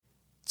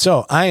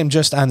So I am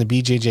just on the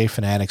BJJ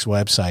Fanatics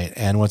website,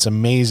 and what's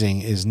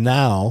amazing is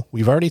now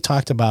we've already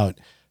talked about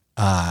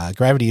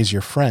gravity is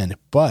your friend,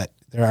 but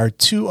there are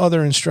 2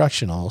 other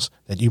instructionals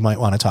that you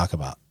might want to talk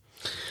about.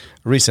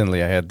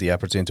 Recently, I had the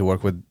opportunity to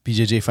work with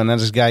BJJ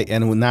Fanatics guy,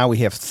 and now we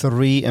have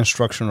 3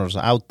 instructionals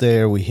out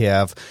there. We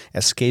have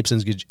escapes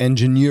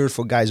engineered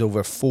for guys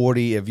over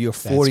 40. If you're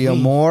 40 or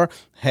more,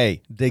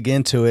 hey, dig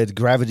into it.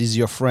 Gravity is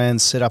your friend.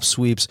 Sit-up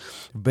sweeps.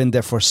 Been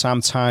there for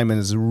some time, and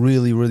it's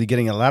really, really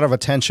getting a lot of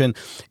attention.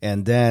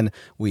 And then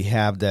we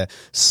have the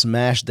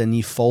smash the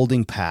knee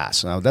folding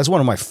pass. Now, that's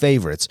one of my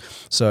favorites.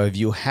 So if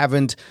you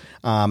haven't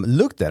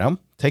looked at them,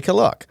 take a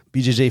look.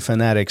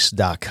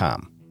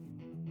 BJJfanatics.com.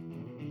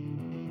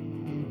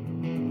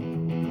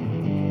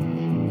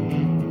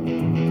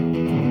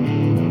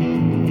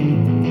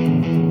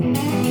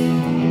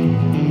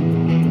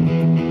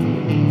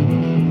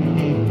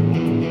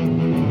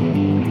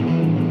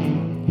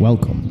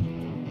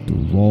 Welcome to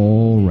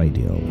Raw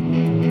Radio.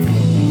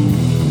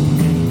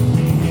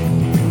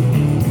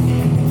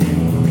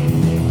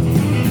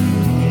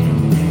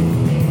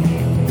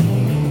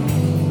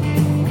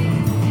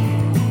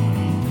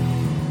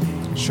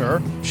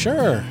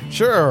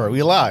 Sure,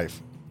 we live.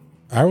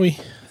 Are we?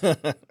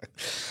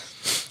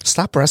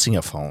 Stop pressing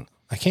your phone.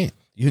 I can't.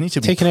 You need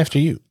to be taken after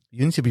you.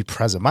 You need to be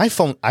present. My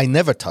phone, I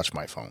never touch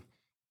my phone.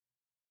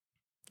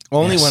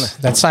 Only when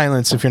that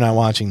silence, if you're not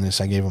watching this,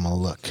 I gave him a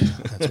look.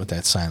 That's what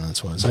that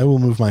silence was. I will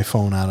move my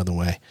phone out of the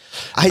way.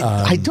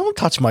 I don't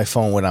touch my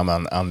phone when I'm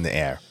on the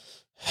air.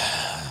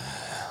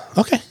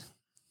 Okay.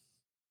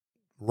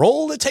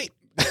 Roll the tape.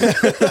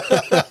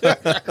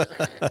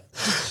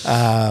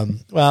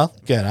 Well,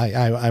 good.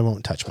 I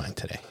won't touch mine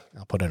today.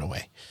 I'll put it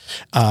away.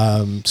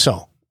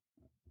 So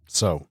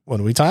what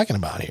are we talking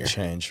about here?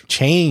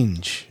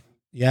 Change.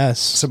 Yes.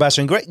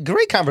 Sebastian,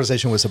 great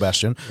conversation with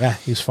Sebastian. Yeah,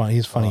 he's fun.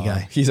 He's a funny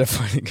guy. He's a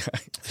funny guy.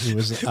 He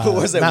was. What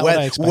was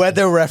it?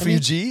 Weather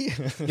refugee?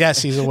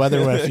 Yes, he's a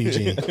weather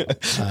refugee.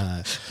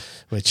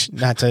 Which,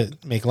 not to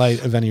make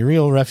light of any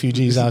real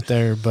refugees out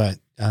there, but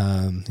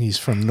he's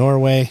from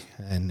Norway,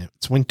 and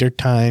it's winter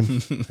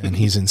time, and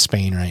he's in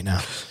Spain right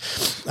now.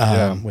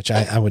 Which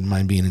I wouldn't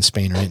mind being in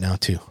Spain right now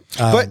too.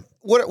 But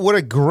what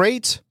a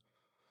great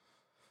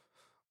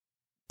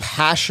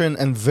passion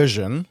and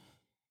vision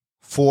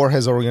for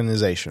his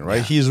organization, right?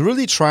 Yeah. He's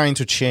really trying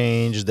to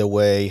change the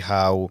way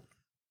how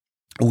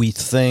we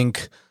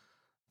think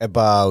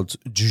about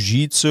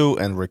jiu-jitsu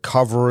and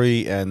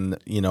recovery and,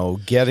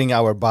 getting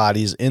our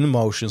bodies in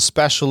motion,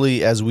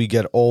 especially as we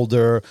get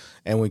older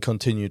and we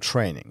continue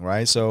training,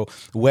 right? So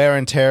wear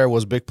and tear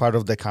was a big part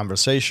of the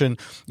conversation.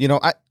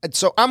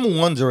 So I'm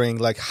wondering,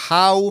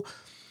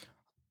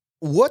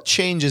 what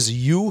changes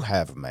you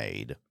have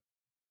made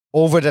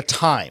over the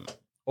time.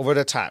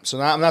 So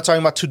now I'm not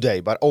talking about today,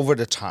 but over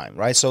the time,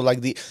 right? So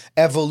like the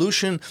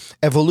evolution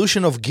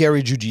of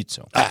Gary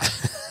Jiu-Jitsu.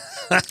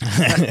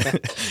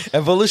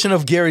 Evolution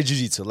of Gary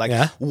Jiu-Jitsu.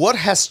 What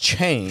has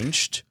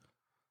changed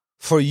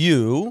for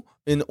you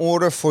in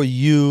order for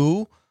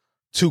you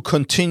to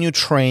continue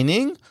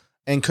training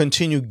and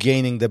continue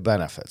gaining the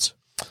benefits?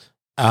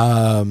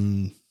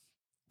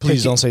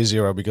 Please don't say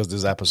 0 because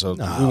this episode,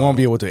 we won't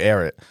be able to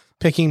air it.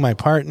 Picking my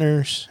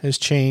partners has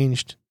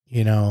changed,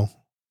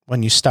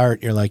 When you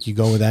start, you're like, you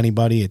go with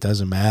anybody, it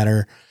doesn't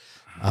matter.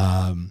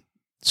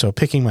 So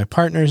picking my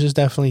partners has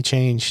definitely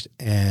changed.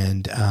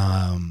 And,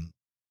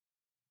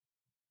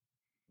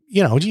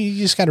 you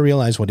just got to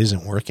realize what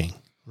isn't working,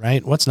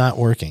 right? What's not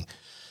working?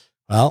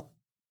 Well,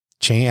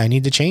 I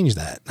need to change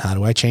that. How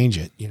do I change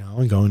it?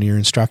 And going to your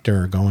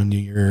instructor or going to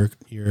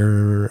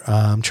your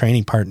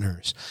training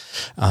partners,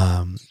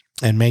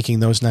 and making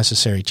those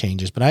necessary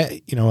changes.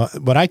 But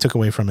what I took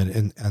away from it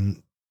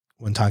and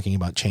when talking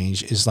about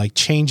change is like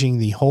changing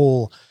the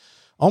whole,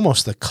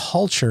 almost the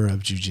culture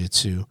of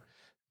jiu-jitsu,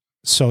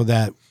 so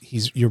that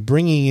you're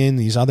bringing in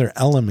these other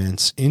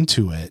elements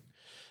into it,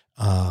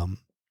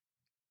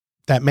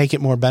 that make it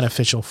more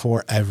beneficial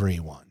for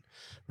everyone.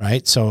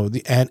 Right. So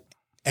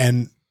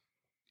and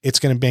it's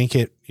going to make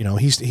it,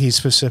 he's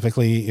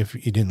specifically, if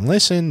you didn't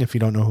listen, if you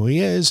don't know who he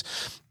is,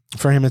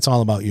 for him, it's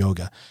all about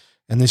yoga.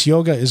 And this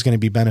yoga is going to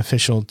be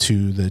beneficial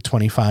to the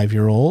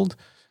 25-year-old,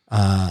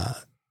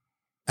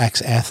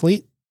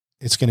 ex-athlete.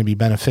 It's going to be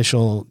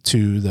beneficial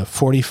to the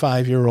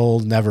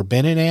 45-year-old never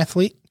been an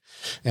athlete,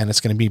 and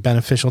it's going to be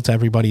beneficial to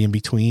everybody in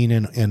between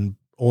and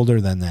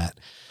older than that.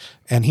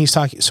 And he's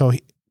talking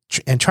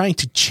trying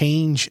to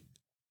change.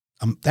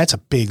 That's a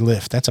big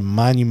lift. That's a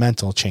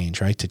monumental change,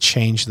 right? To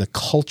change the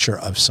culture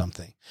of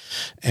something,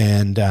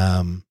 and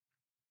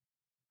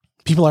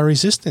people are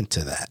resistant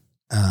to that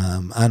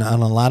on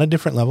a lot of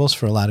different levels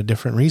for a lot of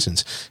different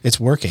reasons. It's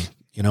working.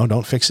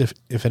 Don't fix it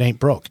if it ain't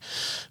broke.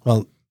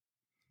 Well,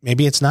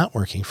 maybe it's not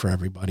working for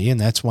everybody, and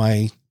that's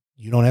why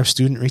you don't have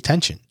student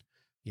retention.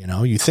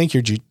 You think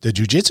the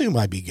jiu-jitsu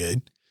might be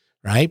good,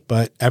 right?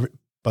 But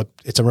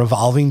it's a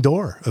revolving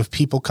door of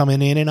people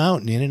coming in and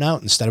out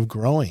instead of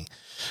growing.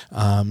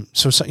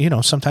 So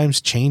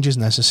sometimes change is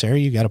necessary.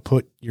 You got to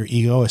put your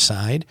ego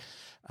aside,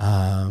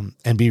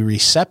 and be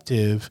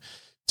receptive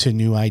to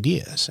new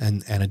ideas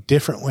and a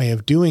different way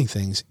of doing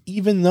things,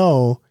 even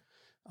though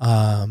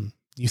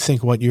you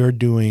think what you're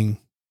doing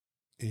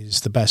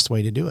is the best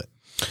way to do it.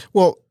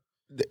 Well,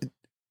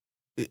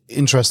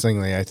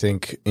 interestingly, I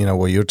think,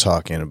 what you're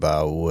talking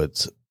about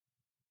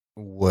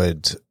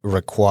would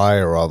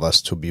require of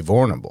us to be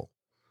vulnerable.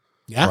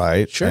 Yeah,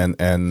 right. Sure.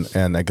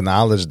 And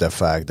acknowledge the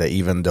fact that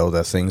even though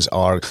the things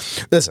are,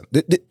 listen,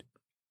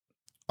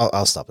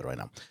 I'll stop it right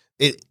now.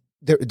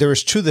 There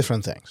is two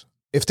different things.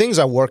 If things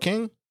are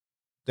working,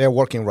 they're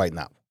working right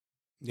now.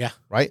 Yeah.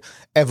 Right.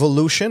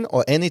 Evolution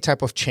or any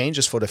type of change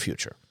is for the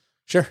future.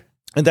 Sure.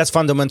 And that's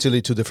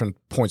fundamentally two different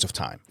points of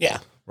time. Yeah.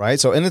 Right.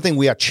 So anything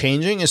we are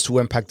changing is to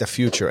impact the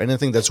future.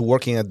 Anything that's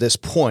working at this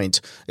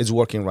point is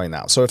working right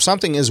now. So if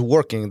something is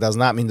working, does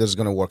not mean that it's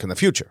going to work in the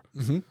future.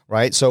 Mm-hmm.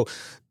 Right. So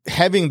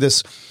having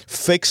this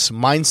fixed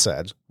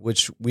mindset,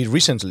 which we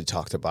recently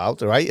talked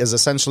about, right, is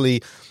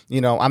essentially,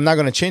 I'm not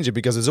going to change it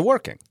because it's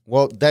working.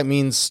 Well, that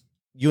means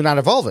you're not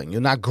evolving.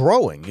 You're not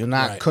growing. You're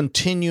not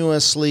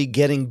continuously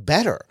getting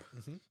better.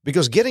 Mm-hmm.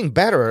 Because getting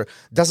better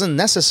doesn't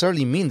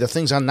necessarily mean that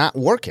things are not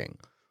working.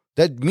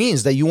 That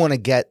means that you want to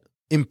get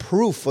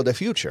improved for the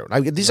future.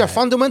 Like, these are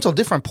fundamental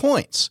different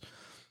points,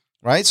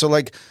 right? So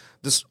like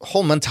this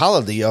whole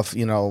mentality of,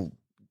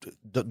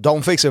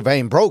 don't fix it if it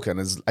ain't broken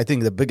is, I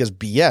think, the biggest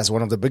BS,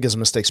 one of the biggest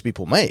mistakes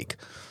people make.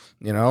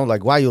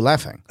 Like, why are you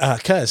laughing?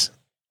 'Cause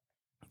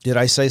did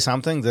I say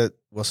something that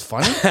was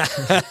funny?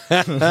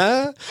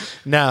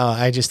 No,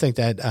 I just think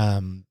that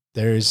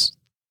there's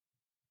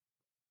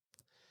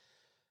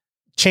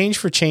change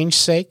for change's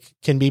sake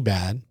can be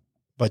bad,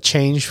 but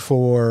change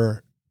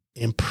for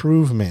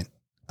improvement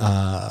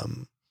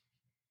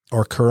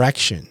or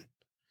correction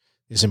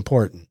is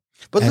important.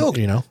 But look,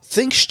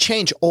 things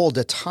change all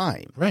the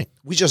time. Right.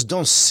 We just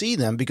don't see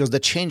them because the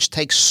change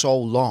takes so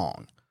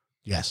long.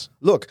 Yes.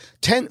 Look,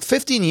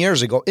 15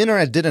 years ago,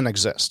 internet didn't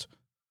exist.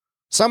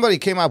 Somebody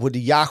came up with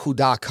the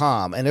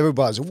yahoo.com and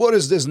everybody's, what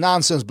is this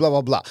nonsense, blah,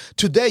 blah, blah.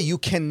 Today, you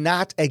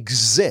cannot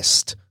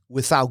exist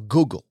without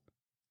Google.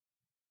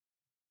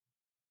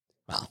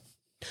 Wow.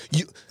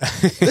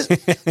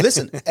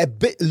 Listen,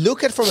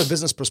 look at it from a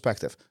business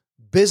perspective.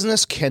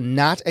 Business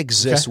cannot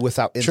exist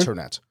without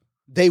internet. Sure.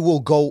 They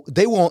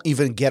won't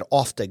even get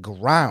off the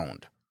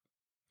ground.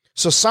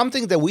 So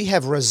something that we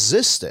have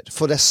resisted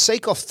for the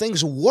sake of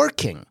things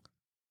working,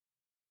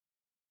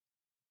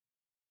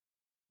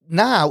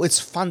 now it's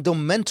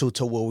fundamental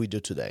to what we do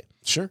today.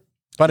 Sure.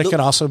 But it can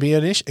also be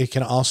an issue. It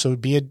can also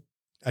be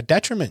a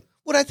detriment.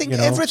 Well, I think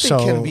everything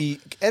can be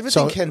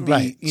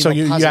right.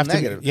 You have to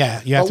negative.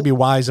 You have to be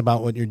wise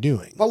about what you're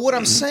doing. But what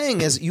I'm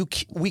saying is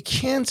we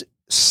can't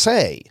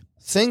say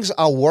things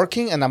are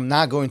working and I'm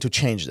not going to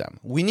change them.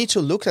 We need to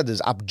look at this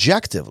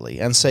objectively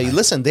and say,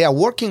 listen, they are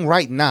working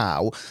right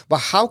now, but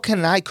how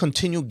can I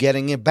continue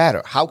getting it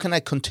better? How can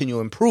I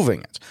continue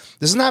improving it?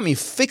 This is not me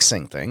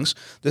fixing things.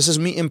 This is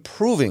me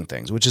improving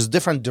things, which is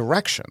different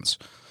directions,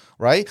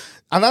 right?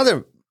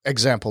 Another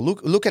example,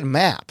 look at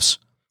maps.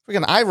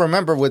 I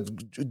remember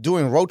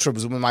doing road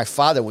trips with my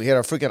father. We had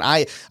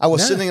I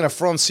was sitting in a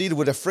front seat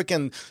with a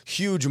freaking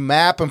huge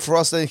map, and for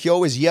us, he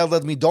always yelled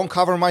at me, "Don't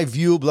cover my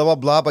view," blah blah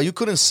blah. But you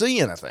couldn't see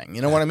anything.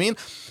 You know what I mean?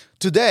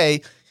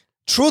 Today,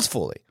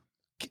 truthfully,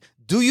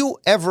 do you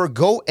ever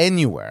go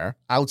anywhere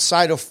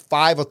outside of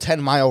 5 or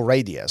 10 mile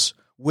radius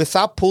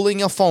without pulling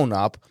your phone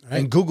up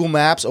and Google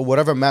Maps or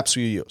whatever maps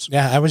you use?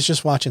 Yeah, I was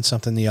just watching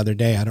something the other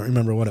day. I don't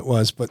remember what it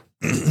was, but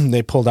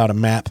they pulled out a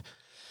map.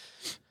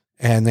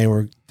 And they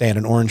had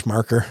an orange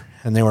marker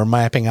and they were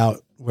mapping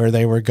out where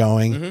they were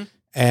going. Mm-hmm.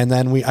 And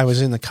then I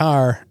was in the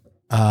car,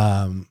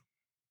 and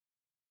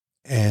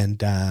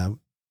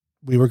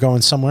we were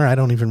going somewhere. I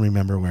don't even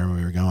remember where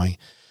we were going,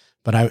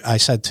 but I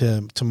said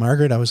to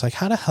Margaret, I was like,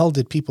 how the hell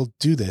did people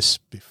do this?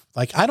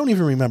 Like, I don't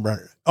even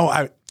remember.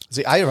 I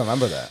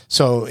remember that.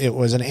 So it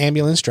was an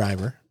ambulance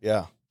driver.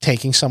 Yeah.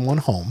 Taking someone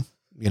home.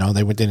 They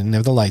didn't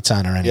have the lights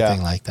on or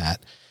anything like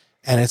that.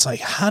 And it's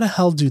like, how the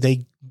hell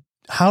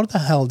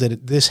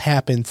did this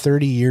happen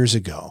 30 years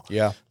ago?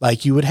 Yeah.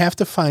 Like, you would have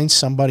to find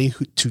somebody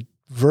to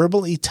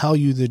verbally tell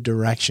you the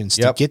directions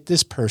to get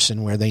this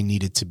person where they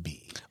needed to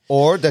be.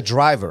 Or the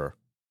driver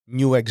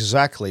knew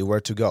exactly where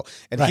to go.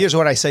 And here's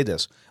what I say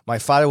this. My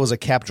father was a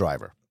cab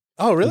driver.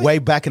 Oh, really? Way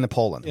back in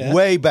Poland. Yeah.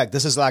 Way back.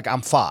 This is like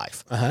I'm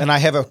 5. Uh-huh. And I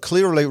have a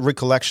clear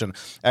recollection.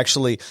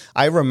 Actually,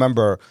 I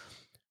remember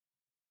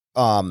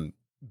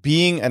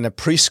being in a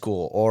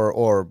preschool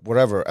or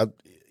whatever.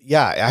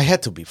 I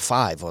had to be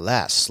 5 or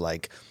less.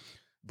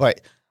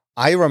 But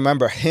I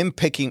remember him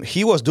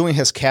he was doing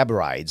his cab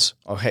rides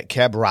or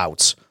cab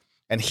routes,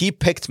 and he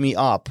picked me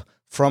up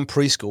from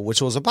preschool,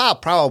 which was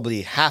about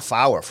probably half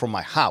hour from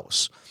my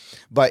house.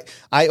 But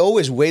I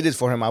always waited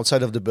for him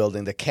outside of the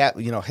building. The cab,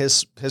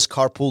 his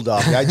car pulled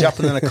up. I jumped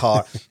in the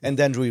car, and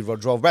then we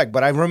drove back.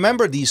 But I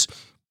remember these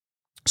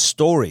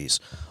stories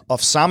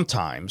of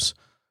sometimes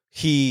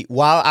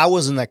while I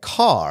was in the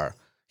car,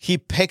 he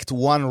picked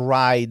one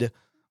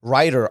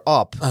rider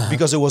up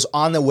because it was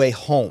on the way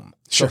home,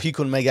 so he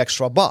could make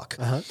extra buck.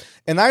 Uh-huh.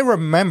 And I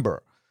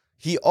remember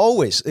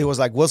it was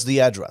like, what's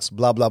the address?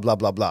 Blah, blah, blah,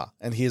 blah, blah.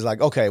 And he's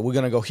like, okay, we're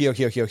going to go here,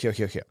 here, here, here,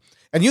 here, here.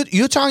 And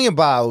you're talking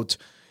about,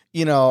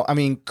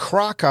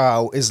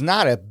 Krakow is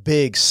not a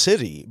big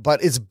city,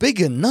 but it's big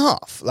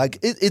enough. Like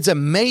it's a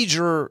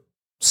major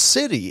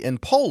city in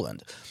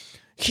Poland.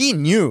 He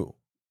knew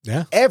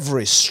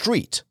every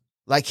street.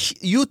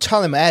 Like you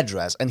tell him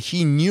address and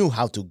he knew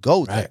how to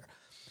go there.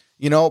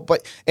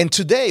 And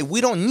today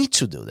we don't need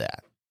to do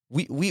that.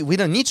 We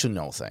don't need to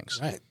know things.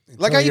 Right.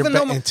 Like I even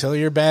know until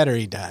your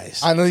battery dies.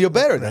 I know your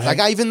battery dies. Right.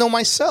 Like I even know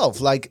myself.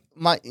 Like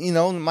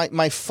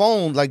my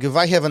phone. Like if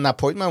I have an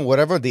appointment,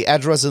 whatever, the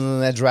address in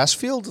an address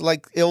field,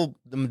 like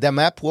the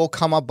map will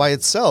come up by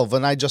itself,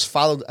 and I just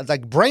followed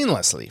like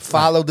brainlessly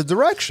follow the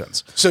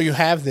directions. So you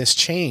have this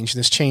change.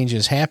 This change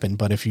has happened,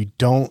 but if you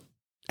don't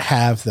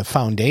have the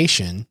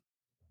foundation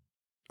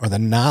or the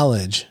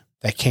knowledge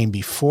that came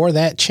before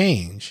that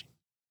change,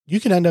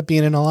 you can end up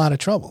being in a lot of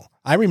trouble.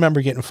 I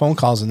remember getting phone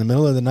calls in the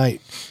middle of the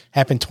night.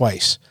 Happened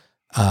twice.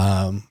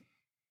 It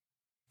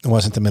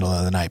wasn't the middle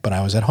of the night, but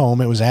I was at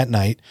home. It was at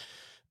night.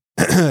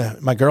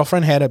 My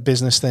girlfriend had a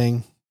business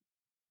thing.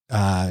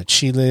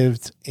 She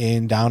lived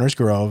in Downers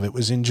Grove. It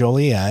was in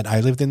Joliet.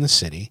 I lived in the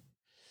city.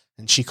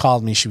 And she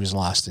called me. She was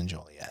lost in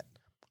Joliet.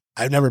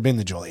 I've never been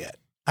to Joliet.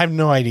 I have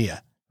no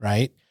idea,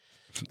 right?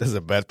 This is a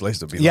bad place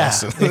to be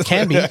lost. Yeah, it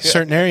can be.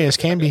 Certain areas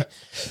can be.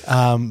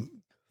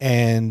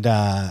 And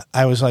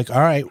I was like, all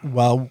right,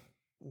 well,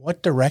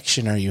 what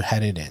direction are you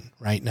headed in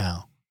right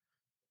now?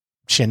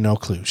 She had no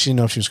clue. She didn't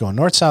know if she was going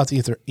north, south,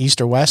 east,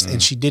 or west,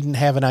 and she didn't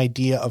have an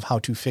idea of how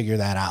to figure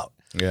that out.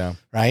 Yeah.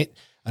 Right?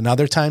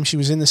 Another time she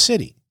was in the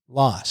city,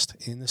 lost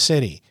in the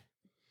city.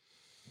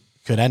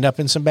 Could end up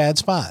in some bad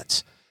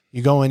spots.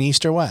 You going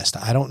east or west?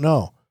 I don't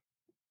know.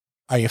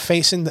 Are you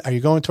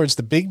going towards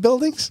the big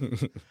buildings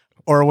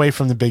or away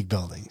from the big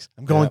buildings?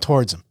 I'm going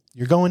towards them.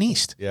 You're going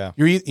east. Yeah.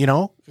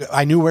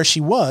 I knew where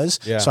she was,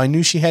 so I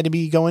knew she had to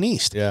be going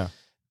east. Yeah.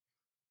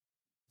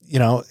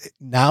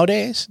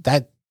 Nowadays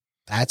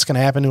that's going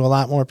to happen to a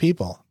lot more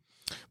people.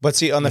 But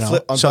see, on the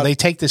flip, so they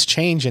take this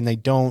change and they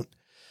don't.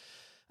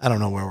 I don't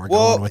know where we're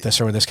going with this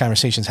or where this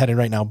conversation's headed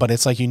right now, but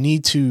it's like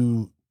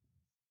you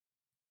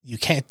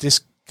can't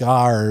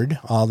discard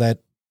all that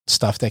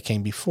stuff that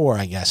came before.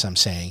 I guess I'm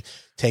saying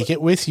take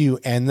it with you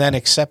and then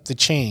accept the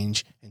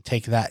change and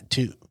take that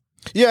too.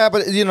 Yeah,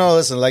 but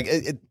listen, like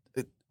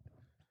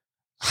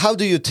how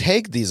do you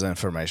take these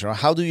information or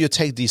how do you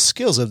take these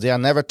skills if they are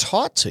never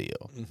taught to you?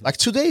 Mm-hmm. Like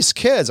today's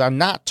kids are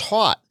not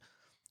taught.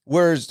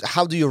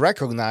 How do you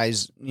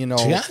recognize,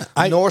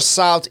 north,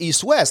 south,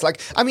 east, west? Like,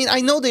 I mean,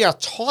 I know they are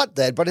taught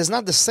that, but it's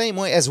not the same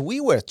way as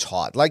we were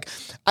taught. Like,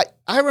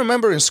 I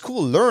remember in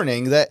school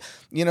learning that,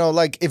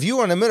 like if you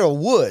were in the middle of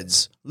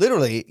woods,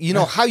 literally,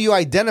 how you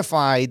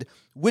identified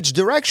which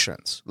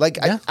directions. Like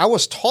I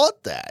was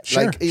taught that.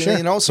 Sure,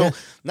 so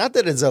not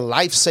that it's a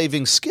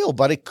life-saving skill,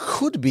 but it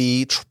could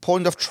be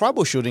point of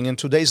troubleshooting in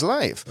today's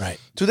life. Right.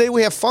 Today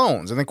we have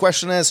phones, and the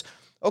question is,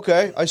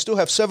 okay, I still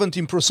have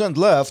 17%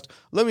 left.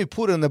 Let me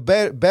put in the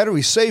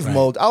battery save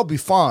mode. I'll be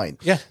fine.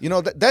 Yeah.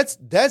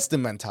 That's the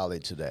mentality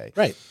today.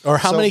 Right. Or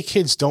how many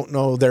kids don't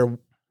know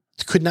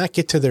could not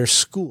get to their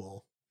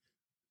school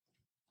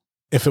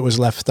if it was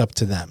left up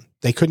to them.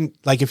 They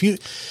couldn't,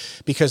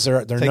 because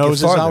their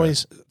nose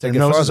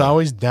is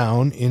always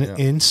down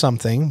in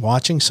something,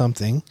 watching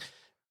something.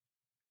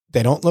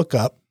 They don't look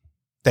up.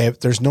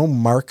 There's no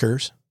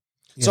markers.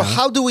 So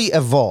how do we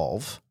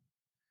evolve?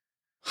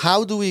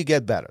 How do we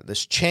get better?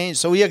 This change.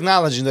 So we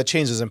acknowledging that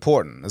change is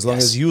important as long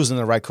as used in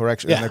the right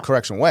correction, in the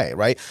correction way,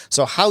 right?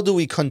 So how do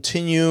we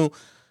continue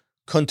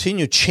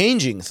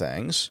changing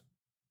things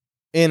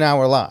in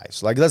our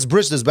lives? Like let's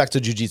bridge this back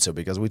to jiu-jitsu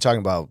because we're talking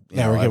about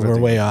we're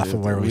way off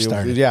of where we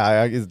started.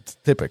 Yeah, it's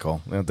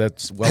typical.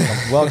 That's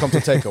welcome to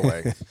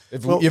takeaway.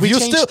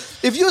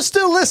 If you're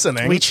still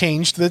listening, we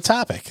changed the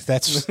topic.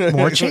 That's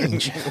more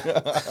change.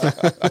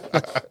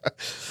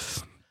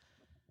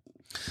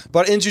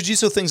 But in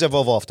jiu-jitsu, things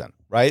evolve often,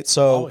 right?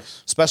 So,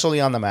 always.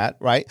 Especially on the mat,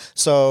 right?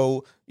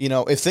 So,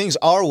 if things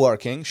are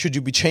working, should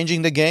you be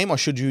changing the game or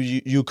should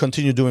you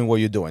continue doing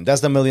what you're doing?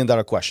 That's the $1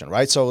 million question,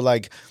 right? So,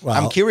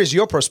 I'm curious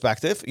your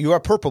perspective. You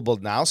are purple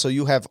belt now, so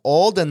you have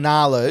all the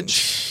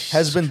knowledge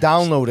has been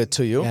downloaded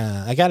to you.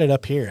 Yeah, I got it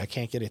up here. I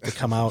can't get it to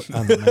come out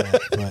on the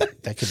mat,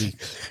 but that could be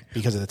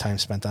because of the time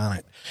spent on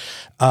it.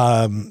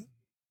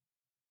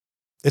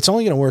 It's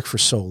only going to work for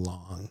so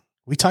long.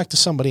 We talked to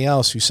somebody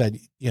else who said,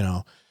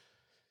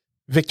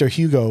 Victor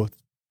Hugo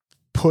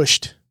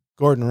pushed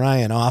Gordon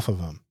Ryan off of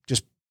him,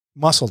 just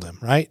muscled him,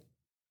 right?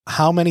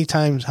 How many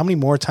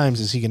more times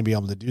is he going to be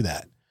able to do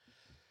that?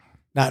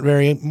 Not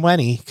very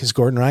many, because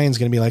Gordon Ryan's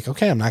going to be like,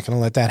 okay, I'm not going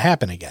to let that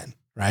happen again,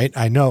 right?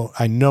 I know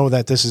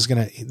that this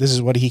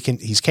is what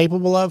he's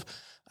capable of.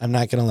 I'm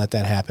not going to let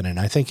that happen. And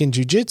I think in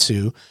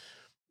jiu-jitsu,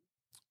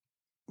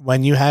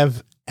 when you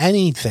have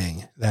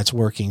anything that's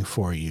working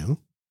for you,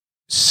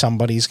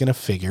 somebody's going to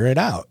figure it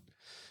out.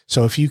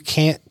 So if you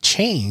can't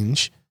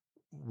change,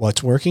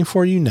 what's working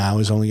for you now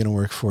is only going to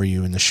work for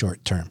you in the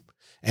short term.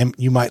 And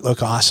you might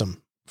look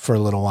awesome for a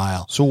little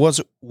while. So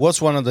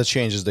what's one of the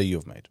changes that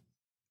you've made?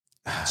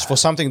 It's for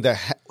something that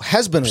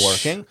has been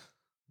working,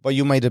 but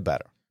you made it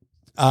better.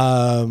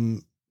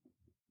 I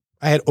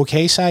had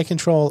okay side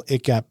control.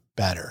 It got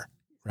better,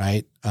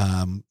 right?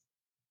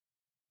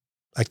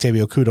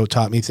 Octavio Couto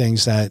taught me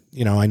things that,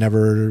 I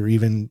never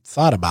even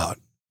thought about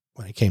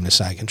when it came to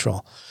side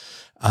control.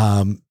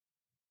 But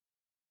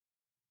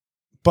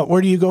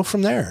where do you go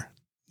from there?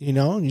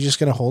 You're just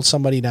going to hold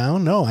somebody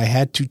down? No, I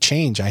had to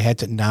change.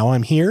 Now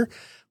I'm here.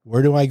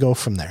 Where do I go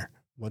from there?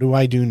 What do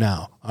I do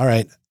now? All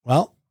right.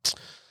 Well,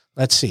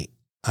 let's see.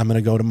 I'm going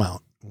to go to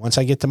mount. Once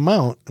I get to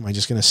mount, am I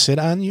just going to sit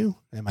on you?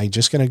 Am I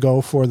just going to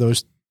go for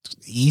those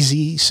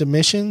easy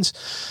submissions?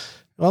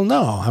 Well,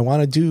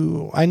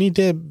 no, I need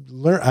to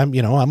learn.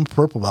 I'm a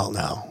purple belt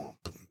now.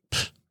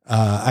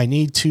 I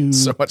need to.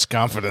 So much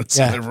confidence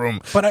in the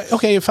room. But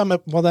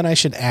then I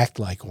should act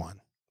like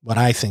one. What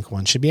I think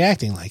one should be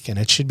acting like. And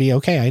it should be,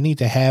 okay, I need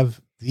to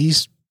have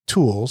these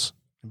tools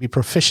and be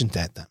proficient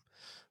at them.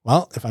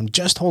 Well, if I'm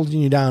just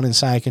holding you down in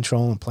side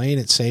control and playing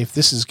it safe,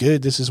 this is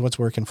good, this is what's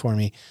working for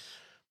me,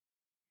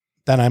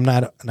 then I'm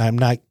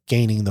not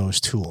gaining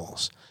those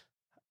tools.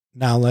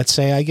 Now, let's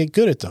say I get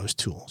good at those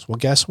tools. Well,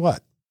 guess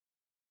what?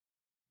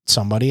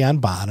 Somebody on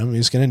bottom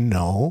is going to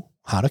know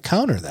how to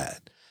counter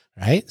that,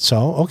 right?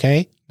 So,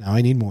 okay, now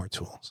I need more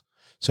tools.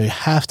 So you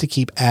have to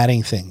keep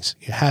adding things.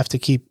 You have to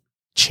keep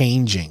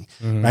changing,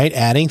 right?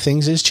 Adding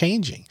things is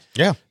changing.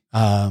 Yeah.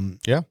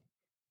 Yeah.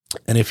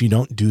 And if you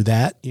don't do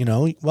that,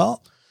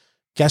 well,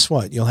 guess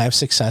what? You'll have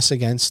success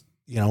against,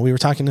 we were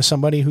talking to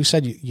somebody who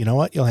said, you know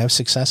what? You'll have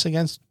success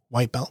against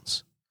white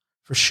belts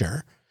for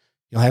sure.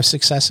 You'll have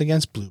success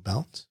against blue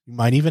belts. You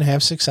might even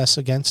have success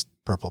against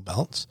purple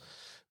belts,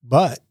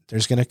 but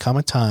there's going to come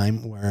a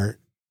time where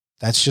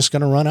that's just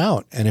going to run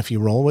out. And if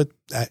you roll with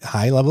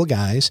high level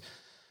guys,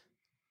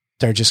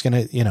 they're just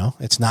going to,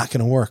 it's not going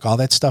to work. All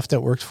that stuff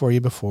that worked for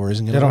you before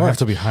isn't going to work. They don't have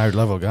to be higher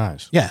level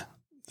guys. Yeah.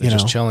 They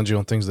just challenge you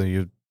on things that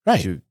you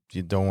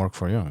don't work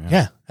for you.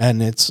 Yeah.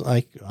 And it's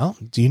like, well,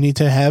 do you need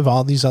to have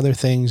all these other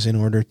things in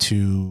order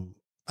to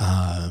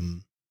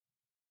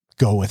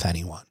go with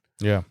anyone?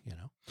 Yeah.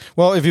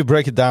 Well, if you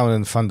break it down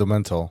in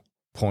fundamental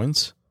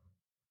points,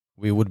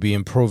 we would be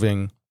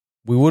improving.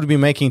 We would be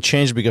making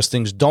change because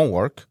things don't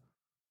work,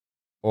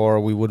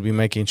 or we would be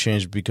making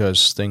change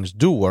because things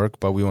do work,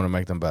 but we want to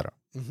make them better.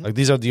 Mm-hmm. Like,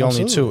 these are the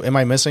only two. Am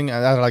I missing?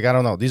 I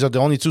don't know. These are the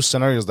only two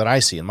scenarios that I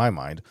see in my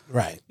mind.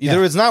 Right.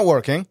 Either it's not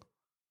working,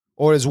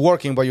 or it's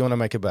working, but you want to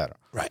make it better.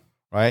 Right.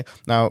 Right.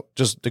 Now,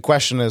 just the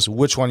question is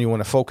which one you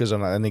want to focus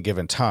on at any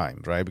given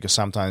time, right? Because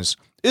sometimes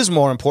it's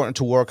more important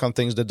to work on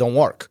things that don't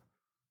work,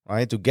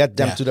 right? To get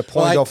them to the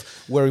point of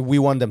where we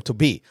want them to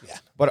be. Yeah.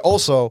 But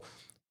also,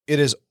 it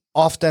is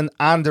often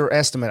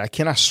underestimated. I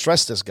cannot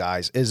stress this,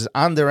 guys. It is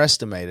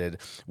underestimated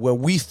where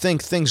we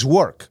think things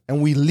work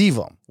and we leave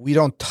them. We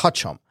don't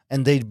touch them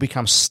and they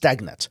become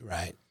stagnant.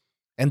 Right.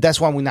 And that's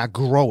why we're not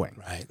growing.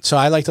 Right. So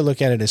I like to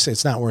look at it as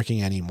it's not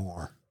working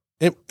anymore.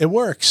 It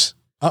works.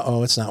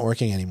 It's not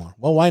working anymore.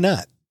 Well, why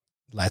not?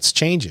 Let's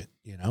change it,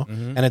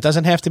 And it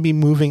doesn't have to be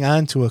moving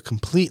on to a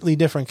completely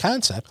different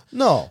concept.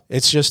 No.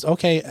 It's just,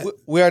 okay.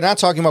 We are not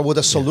talking about what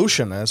the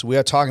solution is. We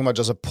are talking about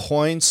just a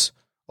points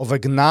of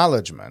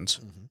acknowledgement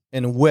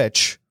in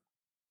which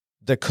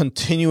the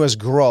continuous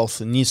growth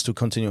needs to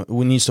continue,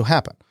 needs to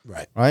happen.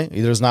 Right. Right?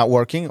 Either it's not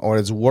working or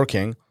it's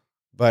working,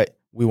 but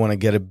we want to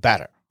get it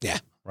better. Yeah.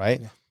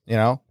 Right? Yeah.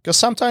 Because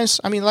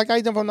sometimes, I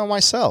never know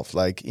myself.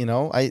 Like,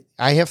 I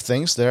have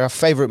things that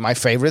are my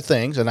favorite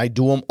things, and I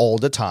do them all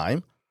the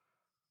time,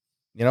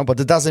 but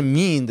it doesn't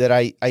mean that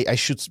I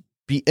should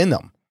be in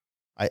them.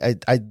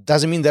 I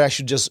doesn't mean that I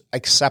should just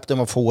accept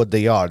them for what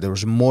they are.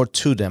 There's more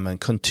to them, and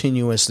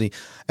continuously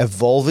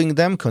evolving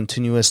them,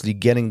 continuously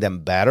getting them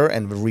better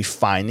and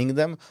refining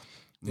them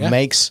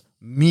makes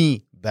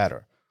me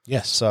better.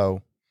 Yes.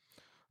 So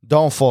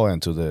don't fall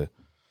into the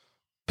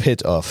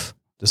pit of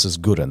this is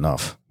good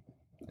enough.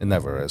 It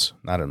never is.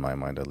 Not in my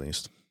mind, at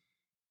least.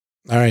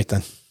 All right,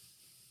 then.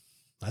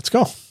 Let's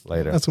go.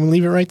 Later. Let's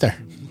leave it right there.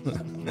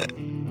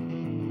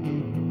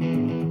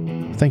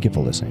 Thank you for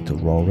listening to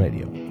Raw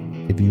Radio.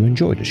 If you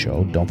enjoyed the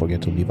show, don't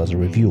forget to leave us a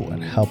review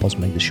and help us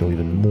make the show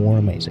even more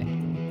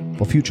amazing.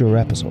 For future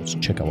episodes,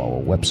 check out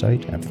our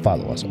website and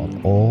follow us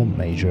on all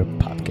major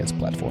podcast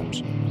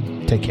platforms.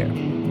 Take care.